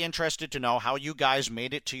 I would be interested to know how you guys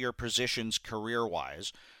made it to your positions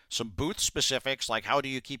career-wise. Some booth specifics, like how do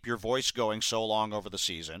you keep your voice going so long over the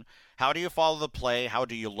season? How do you follow the play? How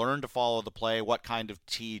do you learn to follow the play? What kind of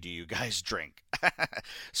tea do you guys drink?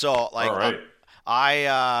 So, like, all right.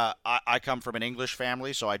 I come from an English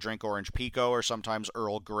family, so I drink orange pekoe or sometimes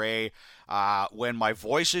Earl Grey. When my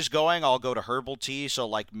voice is going, I'll go to herbal tea, so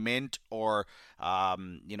like mint or,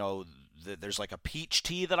 there's like a peach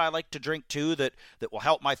tea that I like to drink too that will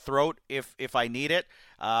help my throat if I need it.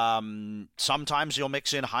 Sometimes you'll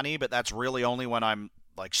mix in honey, but that's really only when I'm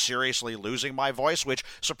like seriously losing my voice, which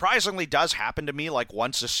surprisingly does happen to me like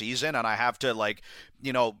once a season, and I have to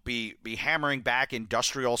be hammering back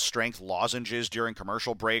industrial strength lozenges during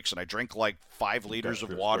commercial breaks, and I drink like 5 liters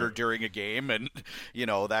of water during a game, and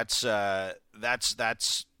that's that's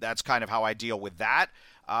kind of how I deal with that.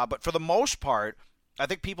 But for the most part, I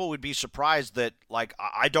think people would be surprised that like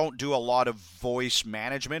I don't do a lot of voice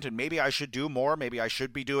management, and maybe I should do more. Maybe I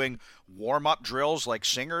should be doing warm up drills like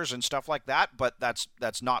singers and stuff like that. But that's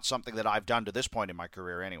not something that I've done to this point in my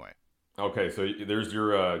career anyway. Okay, so there's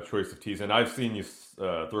your choice of teas, and I've seen you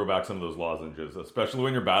throw back some of those lozenges, especially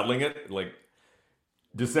when you're battling it, like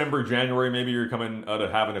December, January. Maybe you're coming out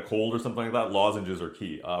of having a cold or something like that. Lozenges are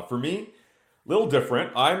key. For me, little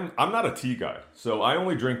different. I'm not a tea guy, so I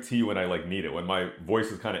only drink tea when I like need it, when my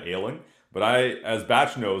voice is kind of ailing. But as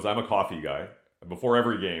Batch knows, I'm a coffee guy. Before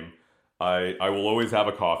every game, I will always have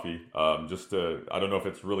a coffee. Just to, I don't know if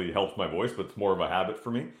it's really helped my voice, but it's more of a habit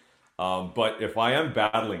for me. But if I am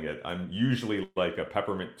battling it, I'm usually like a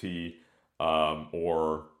peppermint tea,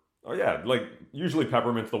 or yeah, like usually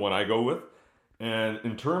peppermint's the one I go with. And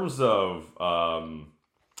in terms of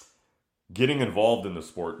getting involved in the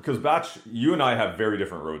sport, because Batch, you and I have very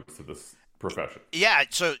different roads to this profession. Yeah,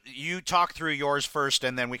 so you talk through yours first,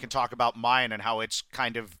 and then we can talk about mine and how it's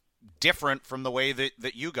kind of different from the way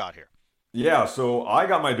that you got here. Yeah, so I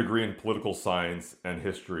got my degree in political science and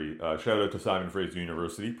history. Shout out to Simon Fraser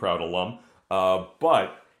University, proud alum.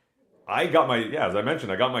 But I got as I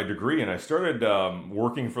mentioned, I got my degree and I started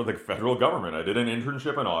working for the federal government. I did an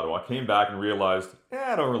internship in Ottawa, came back and realized,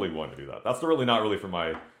 I don't really want to do that. That's really not really for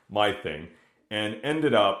my thing. And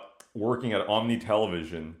ended up working at Omni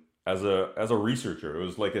Television as a researcher. It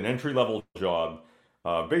was like an entry level job.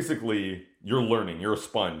 Basically, you're learning, you're a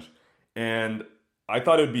sponge. And I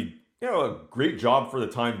thought it would be a great job for the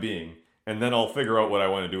time being, and then I'll figure out what I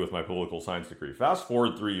want to do with my political science degree. Fast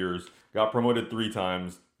forward 3 years, got promoted 3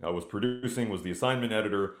 times, was producing, was the assignment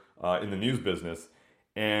editor in the news business,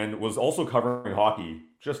 and was also covering hockey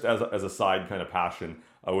just as a side kind of passion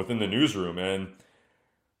within the newsroom. And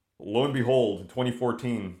lo and behold,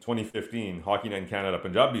 2014, 2015, Hockey Night in Canada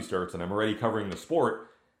Punjabi starts, and I'm already covering the sport.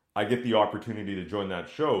 I get the opportunity to join that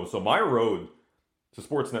show. So my road to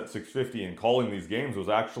Sportsnet 650 and calling these games was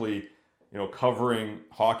actually, covering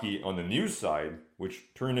hockey on the news side, which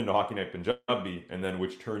turned into Hockey Night Punjabi, and then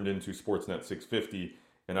which turned into Sportsnet 650.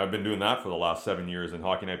 And I've been doing that for the last 7 years, and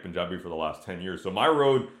Hockey Night Punjabi for the last 10 years. So my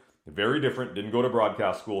road, very different. Didn't go to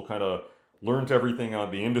broadcast school, kind of learned everything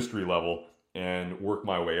on the industry level and worked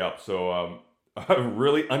my way up. So a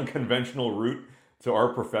really unconventional route to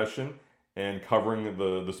our profession and covering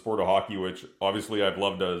the sport of hockey, which obviously I've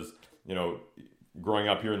loved as, growing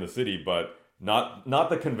up here in the city, but not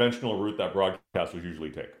the conventional route that broadcasters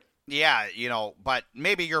usually take. Yeah, but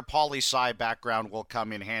maybe your poli-sci background will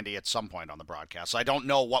come in handy at some point on the broadcast. I don't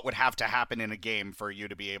know what would have to happen in a game for you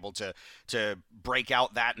to be able to break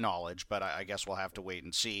out that knowledge, but I guess we'll have to wait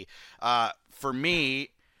and see. For me,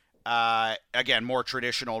 again, more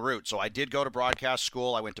traditional route. So I did go to broadcast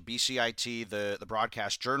school. I went to BCIT, the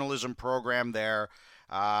broadcast journalism program there.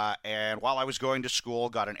 And while I was going to school,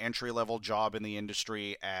 got an entry-level job in the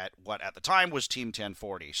industry at what at the time was Team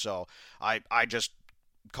 1040. So I just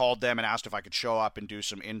called them and asked if I could show up and do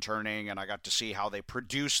some interning, and I got to see how they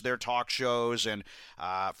produce their talk shows. And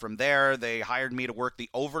from there, they hired me to work the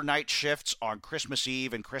overnight shifts on Christmas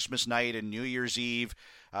Eve and Christmas night and New Year's Eve.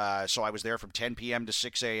 So I was there from 10 p.m. to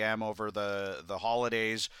 6 a.m. over the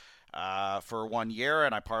holidays. For 1 year,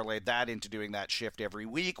 and I parlayed that into doing that shift every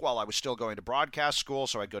week while I was still going to broadcast school.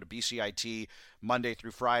 So I'd go to BCIT Monday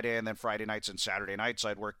through Friday, and then Friday nights and Saturday nights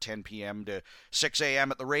I'd work 10 p.m. to 6 a.m.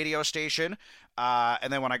 at the radio station.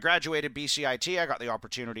 And then when I graduated BCIT, I got the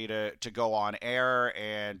opportunity to go on air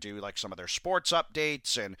and do like some of their sports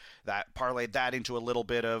updates, and that parlayed that into a little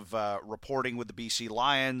bit of reporting with the BC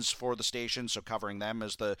Lions for the station, so covering them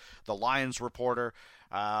as the Lions reporter.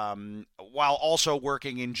 While also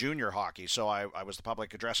working in junior hockey. So I was the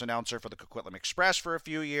public address announcer for the Coquitlam Express for a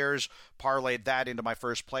few years, parlayed that into my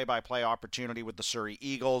first play-by-play opportunity with the Surrey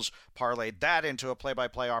Eagles, parlayed that into a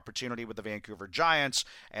play-by-play opportunity with the Vancouver Giants,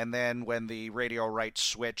 and then when the radio rights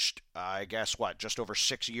switched, I guess just over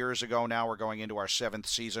 6 years ago now, we're going into our 7th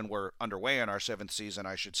season, we're underway in our 7th season,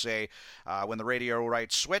 I should say. When the radio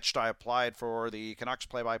rights switched, I applied for the Canucks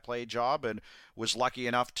play-by-play job and was lucky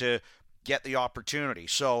enough to get the opportunity.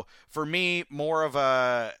 So for me, more of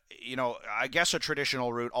a, I guess a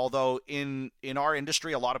traditional route, although in our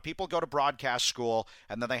industry, a lot of people go to broadcast school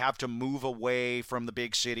and then they have to move away from the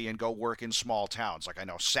big city and go work in small towns. Like I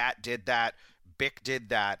know SAT did that, BIC did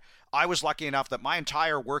that. I was lucky enough that my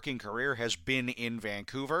entire working career has been in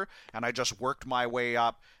Vancouver, and I just worked my way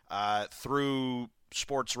up through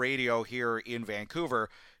sports radio here in Vancouver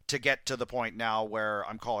to get to the point now where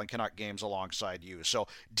I'm calling Canuck games alongside you. So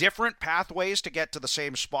different pathways to get to the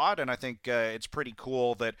same spot, and I think it's pretty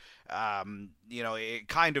cool that it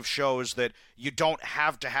kind of shows that you don't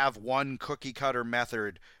have to have one cookie cutter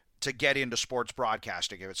method to get into sports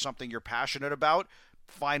broadcasting. If it's something you're passionate about,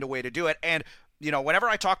 find a way to do it. And whenever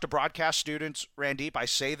I talk to broadcast students, Randeep, I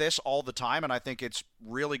say this all the time, and I think it's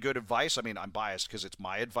really good advice. I mean, I'm biased because it's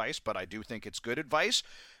my advice, but I do think it's good advice.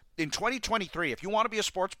 In 2023, if you want to be a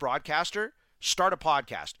sports broadcaster, start a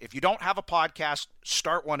podcast. If you don't have a podcast,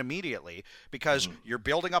 start one immediately, because you're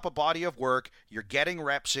building up a body of work, you're getting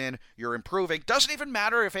reps in, you're improving. Doesn't even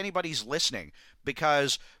matter if anybody's listening,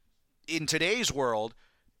 because in today's world,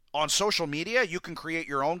 on social media, you can create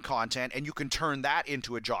your own content and you can turn that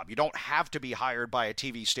into a job. You don't have to be hired by a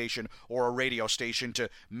TV station or a radio station to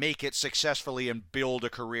make it successfully and build a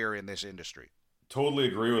career in this industry. Totally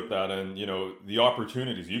agree with that. And, the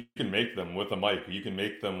opportunities, you can make them with a mic. You can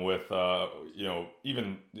make them with,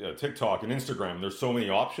 even TikTok and Instagram. There's so many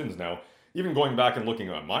options now. Even going back and looking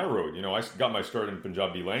at my road, I got my start in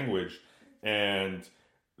Punjabi language, and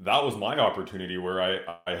that was my opportunity where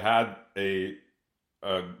I had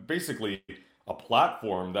basically a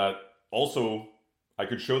platform that also I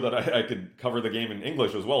could show that I could cover the game in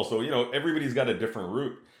English as well. So, everybody's got a different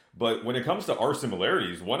route. But when it comes to our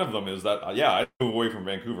similarities, one of them is that, I didn't move away from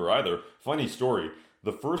Vancouver either. Funny story,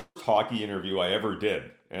 the first hockey interview I ever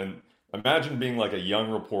did, and imagine being like a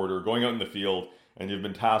young reporter going out in the field and you've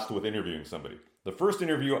been tasked with interviewing somebody. The first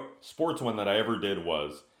sports one that I ever did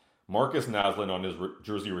was Marcus Naslund on his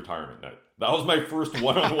jersey retirement night. That was my first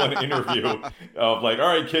one-on-one interview of like, all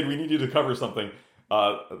right, kid, we need you to cover something.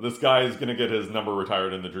 This guy is going to get his number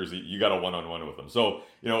retired in the jersey. You got a one-on-one with him. So,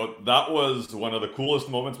 that was one of the coolest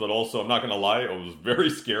moments, but also, I'm not going to lie, I was very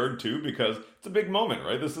scared too, because it's a big moment,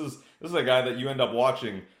 right? This is a guy that you end up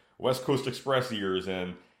watching West Coast Express years,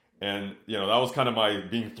 and that was kind of my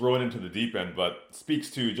being thrown into the deep end, but speaks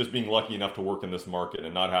to just being lucky enough to work in this market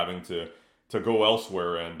and not having to go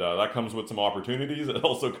elsewhere. And that comes with some opportunities. It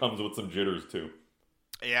also comes with some jitters too.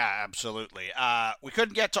 Yeah, absolutely. We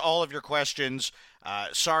couldn't get to all of your questions.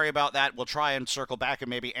 Sorry about that. We'll try and circle back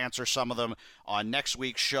and maybe answer some of them on next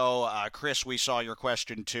week's show. Chris, we saw your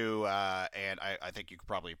question too, and I think you could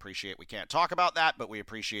probably appreciate we can't talk about that, but we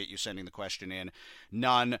appreciate you sending the question in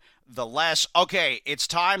nonetheless. Okay, it's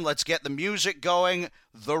time. Let's get the music going.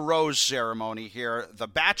 The rose ceremony here. The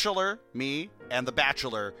Bachelor, me, and the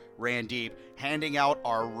Bachelor, Randeep, handing out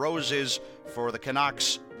our roses for the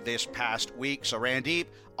Canucks this past week. So, Randeep,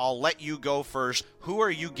 I'll let you go first. Who are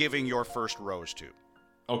you giving your first rose to?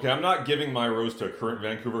 Okay, I'm not giving my rose to a current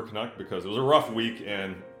Vancouver Canuck because it was a rough week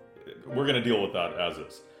and we're going to deal with that as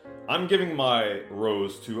is. I'm giving my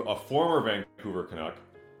rose to a former Vancouver Canuck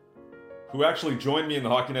who actually joined me in the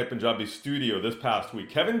Hockey Night Punjabi studio this past week.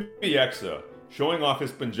 Kevin Bieksa, showing off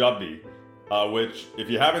his Punjabi, which, if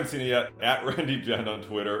you haven't seen it yet, at Randy Jen on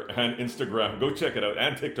Twitter and Instagram, go check it out,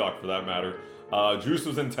 and TikTok for that matter. Juice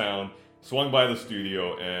was in town, swung by the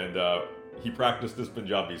studio, and he practiced this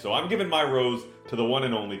Punjabi. So I'm giving my rose to the one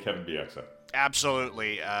and only Kevin Bieksa.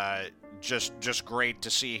 Absolutely. Just great to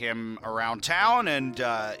see him around town, and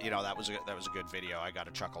that was a good video. I got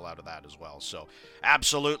a chuckle out of that as well. So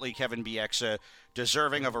absolutely, Kevin Bieksa,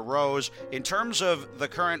 deserving of a rose. In terms of the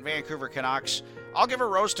current Vancouver Canucks, I'll give a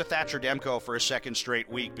rose to Thatcher Demko for a second straight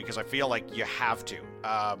week, because I feel like you have to,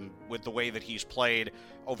 with the way that he's played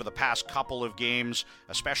over the past couple of games,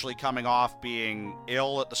 especially coming off being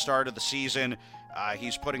ill at the start of the season.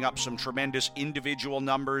 He's putting up some tremendous individual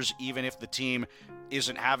numbers, even if the team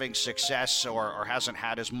isn't having success or hasn't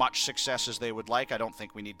had as much success as they would like. I don't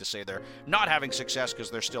think we need to say they're not having success,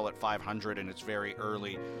 because they're still at 500 and it's very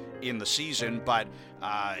early in the season. But,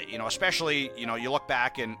 especially, you look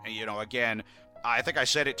back and, again, I think I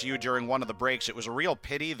said it to you during one of the breaks. It was a real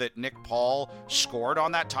pity that Nick Paul scored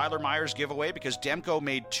on that Tyler Myers giveaway, because Demko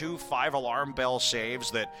made 2 5-alarm bell saves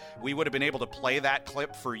that we would have been able to play that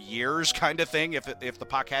clip for years, kind of thing, if the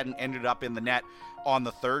puck hadn't ended up in the net on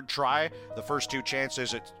the third try. The first 2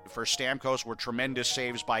 chances for Stamkos were tremendous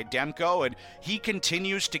saves by Demko, and he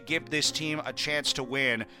continues to give this team a chance to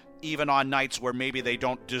win, even on nights where maybe they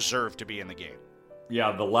don't deserve to be in the game.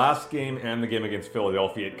 Yeah, the last game and the game against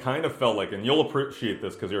Philadelphia, it kind of felt like, and you'll appreciate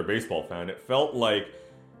this because you're a baseball fan, it felt like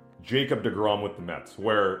Jacob deGrom with the Mets,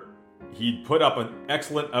 where he'd put up an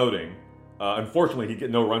excellent outing. Unfortunately, he'd get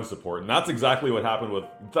no run support, and that's exactly what happened with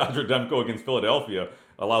Thatcher Demko against Philadelphia.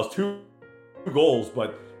 Allows 2 goals,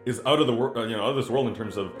 but is out of this world in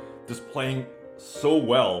terms of just playing so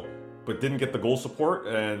well, but didn't get the goal support.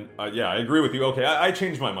 And I agree with you. Okay, I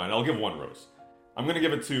changed my mind. I'll give 1 rose. I'm going to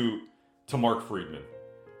give it to Mark Friedman.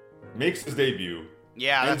 Makes his debut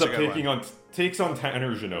Yeah, ends that's a up good one. takes on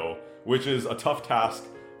Tanner Jeannot, which is a tough task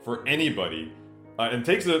for anybody, and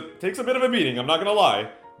takes a bit of a beating. I'm not gonna lie,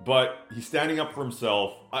 but he's standing up for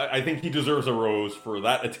himself. I think he deserves a rose for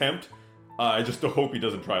that attempt. I just hope he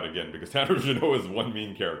doesn't try it again, because Tanner Jeannot is one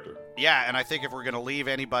mean character. Yeah, and I think if we're going to leave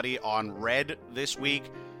anybody on red this week,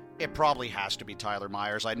 it probably has to be Tyler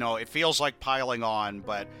Myers. I know it feels like piling on,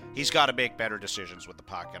 but he's got to make better decisions with the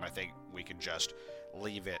puck, and I think we can just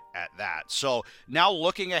leave it at that. So now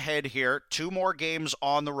looking ahead here, 2 more games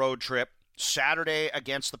on the road trip. Saturday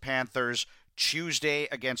against the Panthers, Tuesday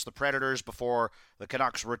against the Predators before the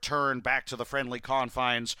Canucks return back to the friendly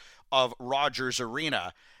confines of Rogers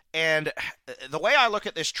Arena. And the way I look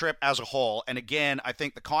at this trip as a whole, and again, I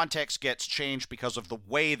think the context gets changed because of the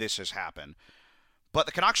way this has happened, but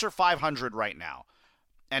the Canucks are 500 right now.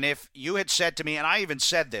 And if you had said to me, and I even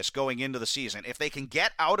said this going into the season, if they can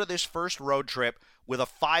get out of this first road trip with a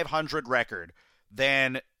 500 record,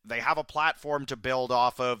 then they have a platform to build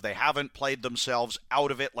off of. They haven't played themselves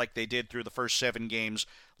out of it like they did through the first 7 games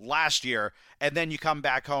last year. And then you come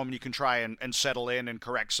back home and you can try and settle in and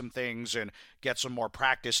correct some things and get some more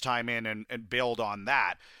practice time in and build on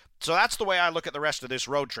that. So that's the way I look at the rest of this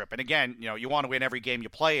road trip. And again, you want to win every game you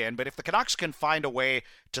play in, but if the Canucks can find a way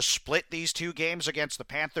to split these 2 games against the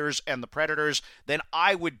Panthers and the Predators, then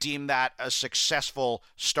I would deem that a successful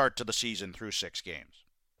start to the season through 6 games.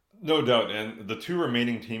 No doubt, and the 2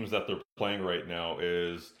 remaining teams that they're playing right now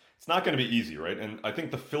it's not going to be easy, right? And I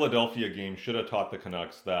think the Philadelphia game should have taught the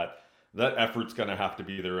Canucks that effort's going to have to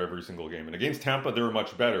be there every single game. And against Tampa, they were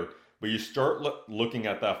much better, but you start looking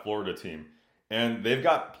at that Florida team, and they've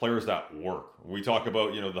got players that work. We talk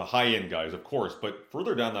about, the high-end guys, of course, but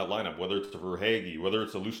further down that lineup, whether it's Verhaeghe, whether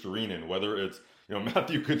it's a Lusterinen, whether it's,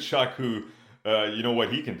 Matthew Tkachuk, who,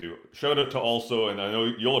 what he can do. Shout out to also, and I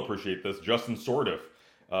know you'll appreciate this, Justin Sordiff.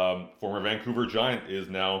 Former Vancouver Giant, is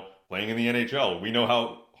now playing in the NHL. We know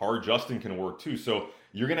how hard Justin can work too. So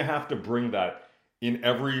you're going to have to bring that in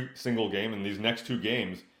every single game in these next 2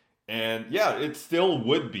 games. And yeah, it still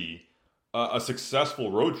would be a successful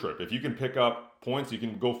road trip. If you can pick up points, you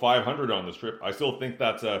can go 500 on this trip. I still think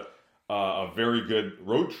that's a very good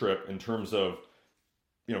road trip in terms of,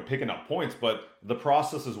 picking up points. But the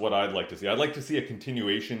process is what I'd like to see. I'd like to see a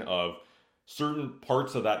continuation of certain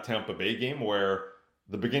parts of that Tampa Bay game where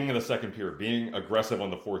the beginning of the second period, being aggressive on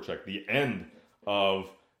the forecheck, the end of,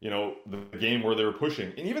 the game where they were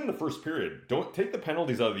pushing, and even the first period. Don't take the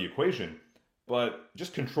penalties out of the equation, but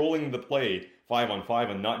just controlling the play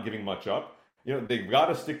 5-on-5 and not giving much up. They've got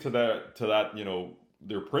to stick to that,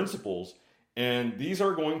 their principles. And these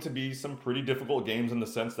are going to be some pretty difficult games in the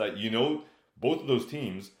sense that, both of those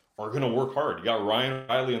teams are going to work hard. You got Ryan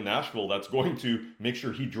Riley in Nashville that's going to make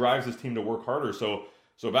sure he drives his team to work harder. So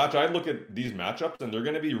Batch, I look at these matchups, and they're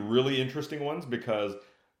going to be really interesting ones because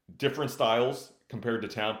different styles compared to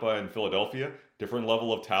Tampa and Philadelphia, different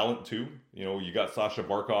level of talent too. You got Sasha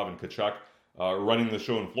Barkov and Tkachuk running the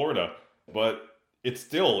show in Florida, but it's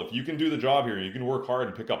still, if you can do the job here, you can work hard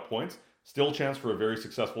and pick up points, still a chance for a very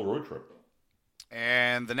successful road trip.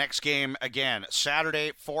 And the next game, again,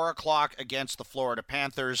 Saturday, 4 o'clock against the Florida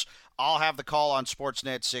Panthers. I'll have the call on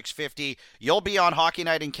Sportsnet 650. You'll be on Hockey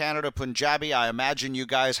Night in Canada, Punjabi. I imagine you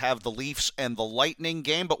guys have the Leafs and the Lightning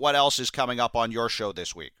game, but what else is coming up on your show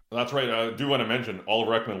this week? That's right. I do want to mention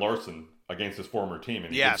Oliver Ekman-Larsson against his former team,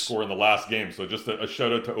 and he did score in the last game. So just a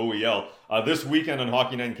shout-out to OEL. This weekend on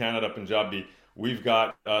Hockey Night in Canada, Punjabi, we've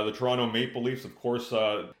got the Toronto Maple Leafs. Of course,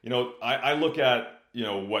 I look at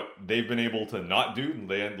what they've been able to not do.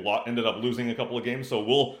 They ended up losing a couple of games, so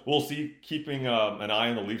we'll see, keeping an eye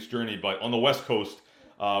on the Leafs' journey. But on the West Coast,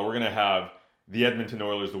 we're going to have the Edmonton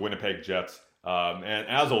Oilers, the Winnipeg Jets, and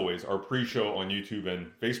as always, our pre-show on YouTube and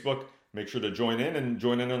Facebook. Make sure to join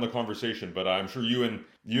in on the conversation. But I'm sure you and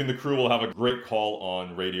the crew will have a great call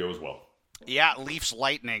on radio as well. Yeah, Leafs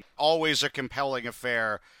Lightning, always a compelling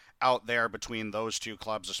affair out there between those 2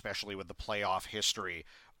 clubs, especially with the playoff history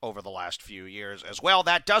over the last few years as well.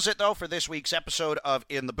 That does it, though, for this week's episode of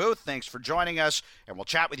In the Booth. Thanks for joining us, and we'll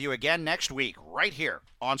chat with you again next week right here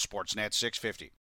on Sportsnet 650.